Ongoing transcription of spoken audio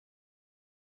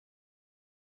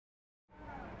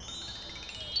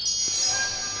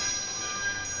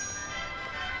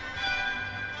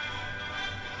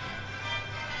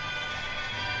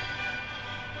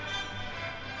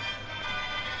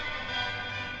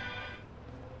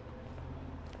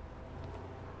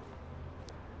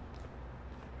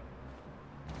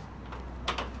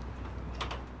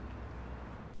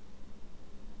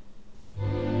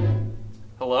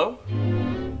Hello?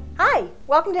 Hi,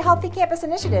 welcome to Healthy Campus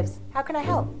Initiatives. How can I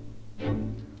help?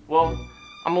 Well,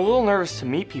 I'm a little nervous to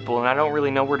meet people and I don't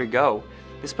really know where to go.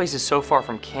 This place is so far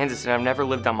from Kansas and I've never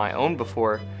lived on my own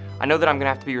before. I know that I'm gonna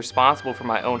have to be responsible for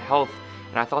my own health,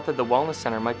 and I thought that the Wellness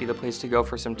Center might be the place to go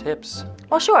for some tips.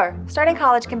 Well, sure. Starting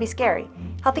college can be scary.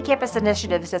 Healthy Campus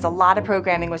Initiatives does a lot of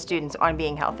programming with students on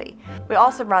being healthy. We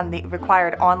also run the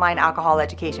required online alcohol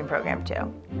education program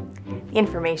too. The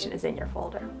information is in your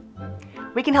folder.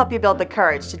 We can help you build the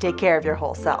courage to take care of your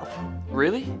whole self.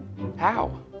 Really?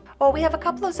 How? Well, we have a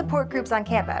couple of support groups on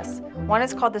campus. One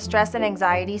is called the Stress and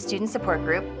Anxiety Student Support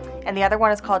Group, and the other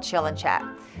one is called Chill and Chat.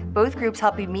 Both groups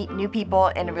help you meet new people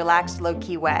in a relaxed,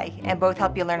 low-key way, and both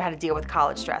help you learn how to deal with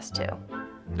college stress too.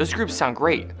 Those groups sound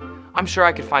great. I'm sure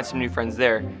I could find some new friends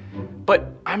there. But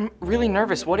I'm really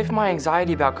nervous. What if my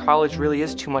anxiety about college really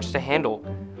is too much to handle?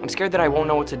 I'm scared that I won't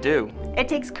know what to do. It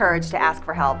takes courage to ask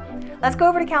for help. Let's go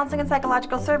over to Counseling and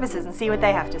Psychological Services and see what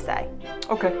they have to say.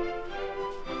 Okay.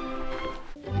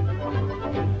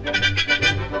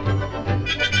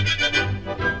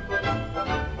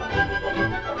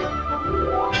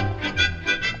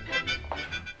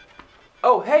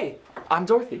 Oh, hey, I'm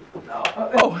Dorothy.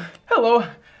 Oh, hello.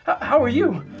 How are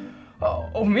you?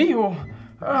 Oh, me? Well,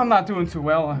 I'm not doing too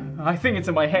well. I think it's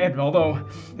in my head, although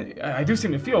I do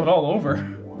seem to feel it all over.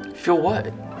 Feel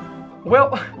what?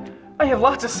 Well, I have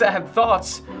lots of sad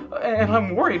thoughts, and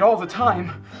I'm worried all the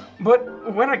time.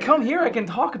 But when I come here, I can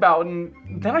talk about it,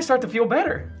 and then I start to feel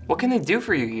better. What can they do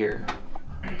for you here?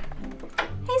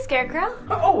 Hey, Scarecrow.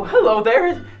 Oh, hello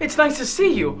there. It's nice to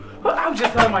see you. I was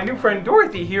just telling my new friend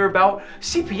Dorothy here about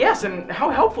CPS and how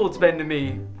helpful it's been to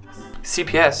me.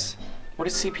 CPS? What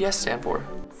does CPS stand for?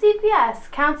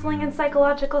 CPS, Counseling and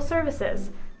Psychological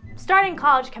Services. Starting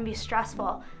college can be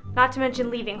stressful, not to mention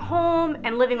leaving home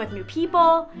and living with new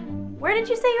people. Where did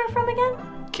you say you were from again?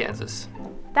 Kansas.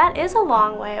 That is a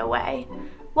long way away.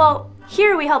 Well,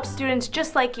 here we help students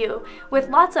just like you with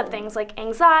lots of things like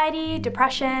anxiety,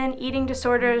 depression, eating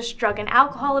disorders, drug and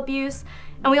alcohol abuse,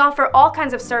 and we offer all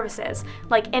kinds of services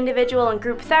like individual and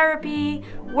group therapy,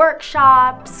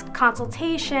 workshops,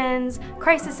 consultations,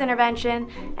 crisis intervention,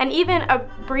 and even a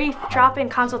brief drop-in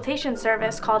consultation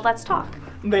service called Let's Talk.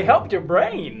 They helped your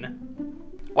brain.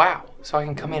 Wow, so I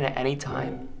can come in at any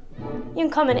time? You can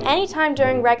come in anytime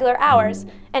during regular hours,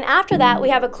 and after that we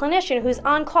have a clinician who's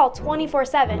on call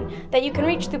 24/7 that you can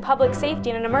reach through public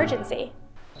safety in an emergency.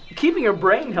 Keeping your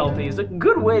brain healthy is a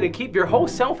good way to keep your whole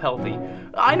self healthy.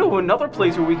 I know another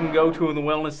place where we can go to in the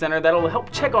Wellness Center that'll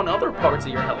help check on other parts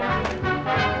of your health.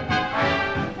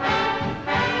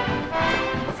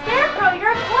 Scarecrow,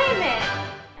 your appointment!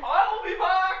 I'll be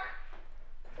back!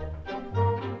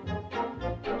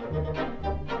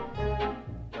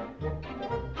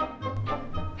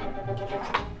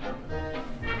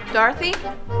 Dorothy?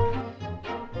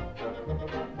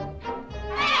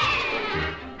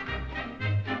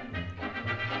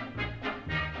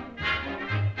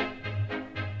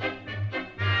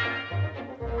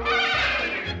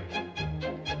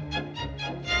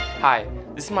 Hi,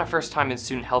 this is my first time in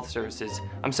Student Health Services.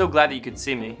 I'm so glad that you could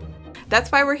see me.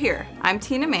 That's why we're here. I'm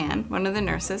Tina Mann, one of the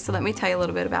nurses, so let me tell you a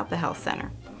little bit about the health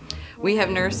center. We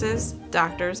have nurses,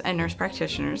 doctors, and nurse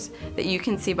practitioners that you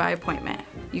can see by appointment.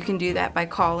 You can do that by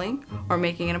calling or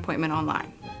making an appointment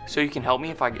online. So you can help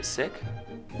me if I get sick?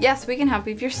 Yes, we can help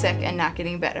you if you're sick and not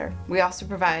getting better. We also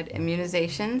provide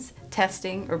immunizations,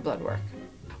 testing, or blood work.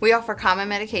 We offer common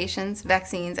medications,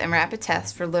 vaccines, and rapid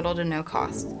tests for little to no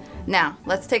cost. Now,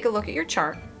 let's take a look at your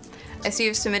chart. I see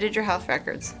you've submitted your health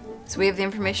records, so we have the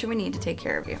information we need to take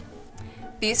care of you.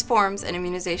 These forms and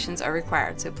immunizations are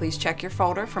required, so please check your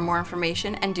folder for more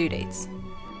information and due dates.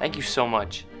 Thank you so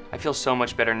much. I feel so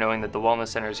much better knowing that the Wellness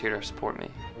Center is here to support me.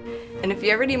 And if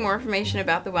you ever need more information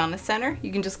about the Wellness Center,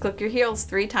 you can just click your heels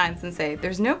 3 times and say,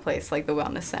 "There's no place like the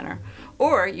Wellness Center."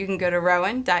 Or you can go to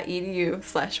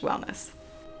rowan.edu/wellness.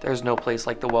 There's no place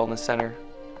like the Wellness Center.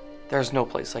 There's no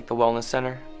place like the Wellness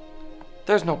Center.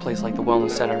 There's no place like the Wellness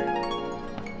Center.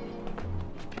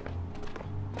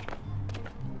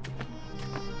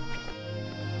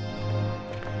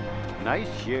 Nice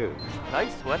shoes.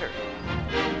 Nice sweater.